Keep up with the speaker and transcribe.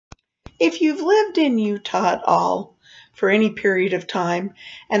if you've lived in Utah at all for any period of time,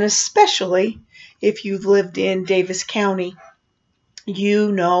 and especially if you've lived in Davis County,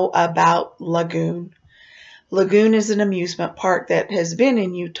 you know about Lagoon. Lagoon is an amusement park that has been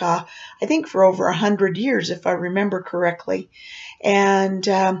in Utah, I think, for over 100 years, if I remember correctly. And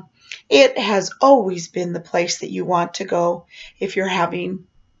it has always been the place that you want to go if you're having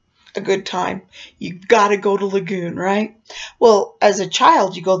a good time. You've got to go to Lagoon, right? Well, as a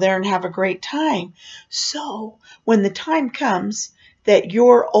child, you go there and have a great time. So when the time comes that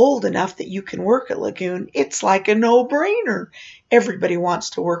you're old enough that you can work at Lagoon, it's like a no-brainer. Everybody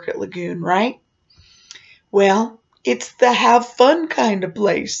wants to work at Lagoon, right? Well, it's the have fun kind of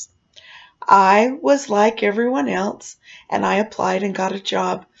place. I was like everyone else, and I applied and got a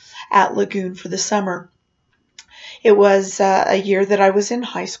job at Lagoon for the summer. It was a year that I was in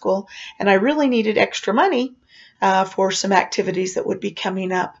high school, and I really needed extra money for some activities that would be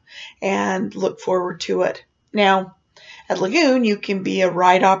coming up, and look forward to it. Now, at Lagoon, you can be a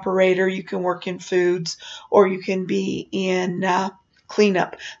ride operator, you can work in foods, or you can be in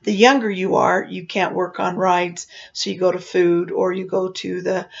cleanup. The younger you are, you can't work on rides, so you go to food, or you go to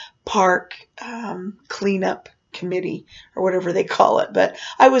the park cleanup committee, or whatever they call it. But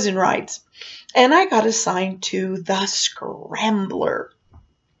I was in rides, and I got assigned to the Scrambler.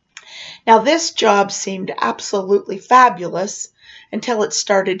 Now, this job seemed absolutely fabulous until it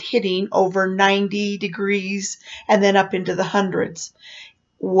started hitting over 90 degrees and then up into the hundreds.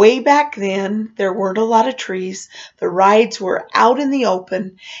 Way back then, there weren't a lot of trees. The rides were out in the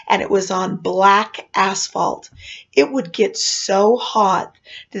open, and it was on black asphalt. It would get so hot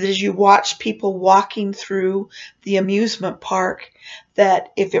that as you watch people walking through the amusement park,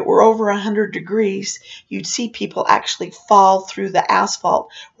 that if it were over 100 degrees, you'd see people actually fall through the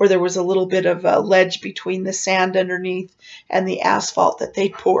asphalt where there was a little bit of a ledge between the sand underneath and the asphalt that they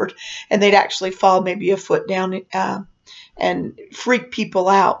poured. And they'd actually fall maybe a foot down and freak people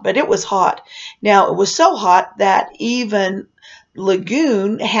out. But it was hot. Now, it was so hot that even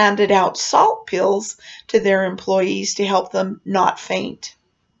Lagoon handed out salt pills to their employees to help them not faint.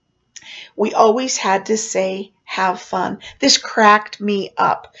 We always had to say, have fun. This cracked me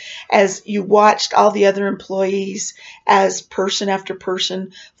up as you watched all the other employees as person after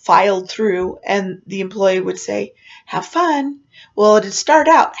person filed through, and the employee would say, have fun. Well, it'd start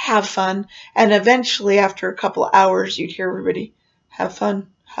out, have fun, and eventually after a couple of hours, you'd hear everybody, have fun,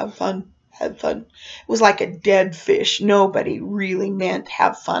 have fun, have fun. It was like a dead fish. Nobody really meant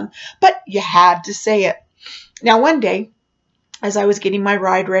have fun, but you had to say it. Now, one day, as I was getting my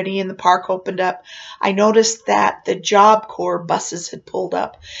ride ready and the park opened up, I noticed that the Job Corps buses had pulled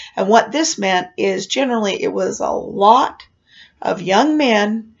up. And what this meant is generally it was a lot of young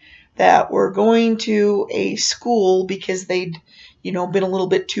men that were going to a school because they'd, been a little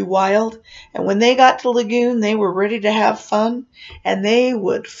bit too wild. And when they got to Lagoon, they were ready to have fun, and they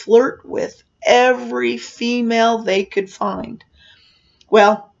would flirt with every female they could find.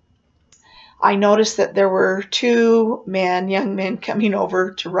 Well, I noticed that there were two young men coming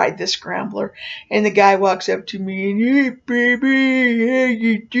over to ride the Scrambler, and the guy walks up to me and, hey, baby, how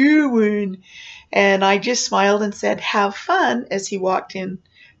you doing? And I just smiled and said, have fun, as he walked in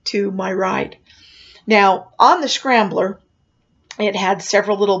to my ride. Now, on the Scrambler, it had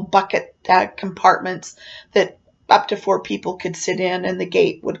several little bucket compartments that up to 4 people could sit in, and the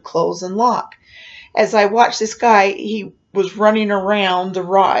gate would close and lock. As I watched this guy, he was running around the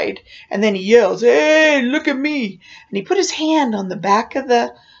ride, and then he yells, hey, look at me. And he put his hand on the back of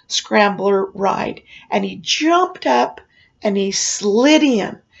the Scrambler ride, and he jumped up and he slid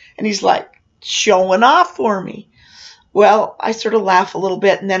in, and he's like showing off for me. Well, I sort of laugh a little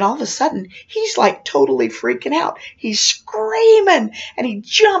bit, and then all of a sudden, he's like totally freaking out. He's screaming, and he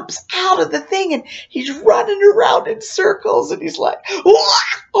jumps out of the thing, and he's running around in circles, and he's like, wah,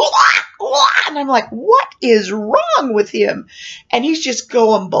 wah, wah. And I'm like, what is wrong with him? And he's just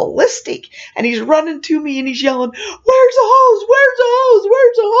going ballistic, and he's running to me, and he's yelling, where's the hose? Where's the hose?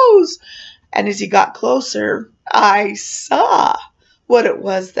 Where's the hose? And as he got closer, I saw what it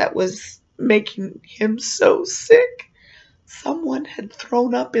was that was making him so sick. Someone had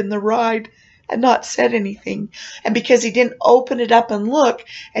thrown up in the ride and not said anything. And because he didn't open it up and look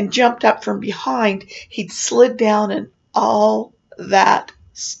and jumped up from behind, he'd slid down and all that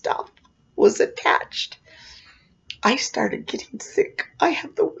stuff was attached. I started getting sick. I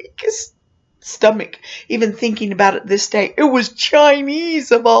have the weakest stomach, even thinking about it this day. It was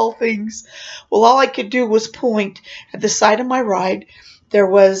Chinese of all things. Well, all I could do was point at the side of my ride. There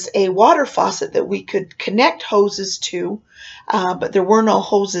was a water faucet that we could connect hoses to but there were no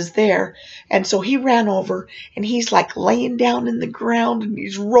hoses there. And so he ran over, and he's like laying down in the ground, and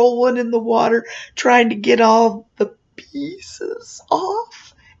he's rolling in the water, trying to get all the pieces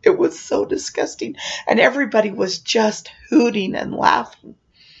off. It was so disgusting. And everybody was just hooting and laughing.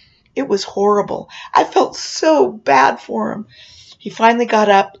 It was horrible. I felt so bad for him. He finally got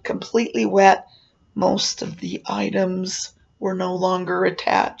up, completely wet. Most of the items were no longer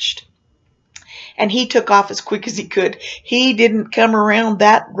attached. And he took off as quick as he could. He didn't come around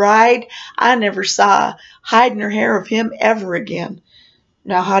that ride. I never saw a hide nor hair of him ever again.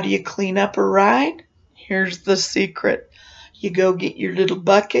 Now, how do you clean up a ride? Here's the secret. You go get your little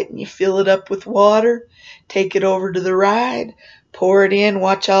bucket and you fill it up with water. Take it over to the ride. Pour it in.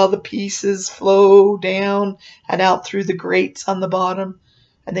 Watch all the pieces flow down and out through the grates on the bottom.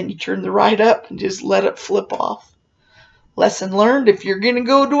 And then you turn the ride up and just let it flip off. Lesson learned: if you're going to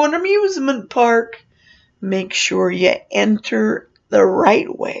go to an amusement park, make sure you enter the right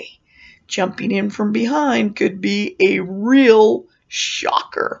way. Jumping in from behind could be a real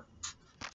shocker.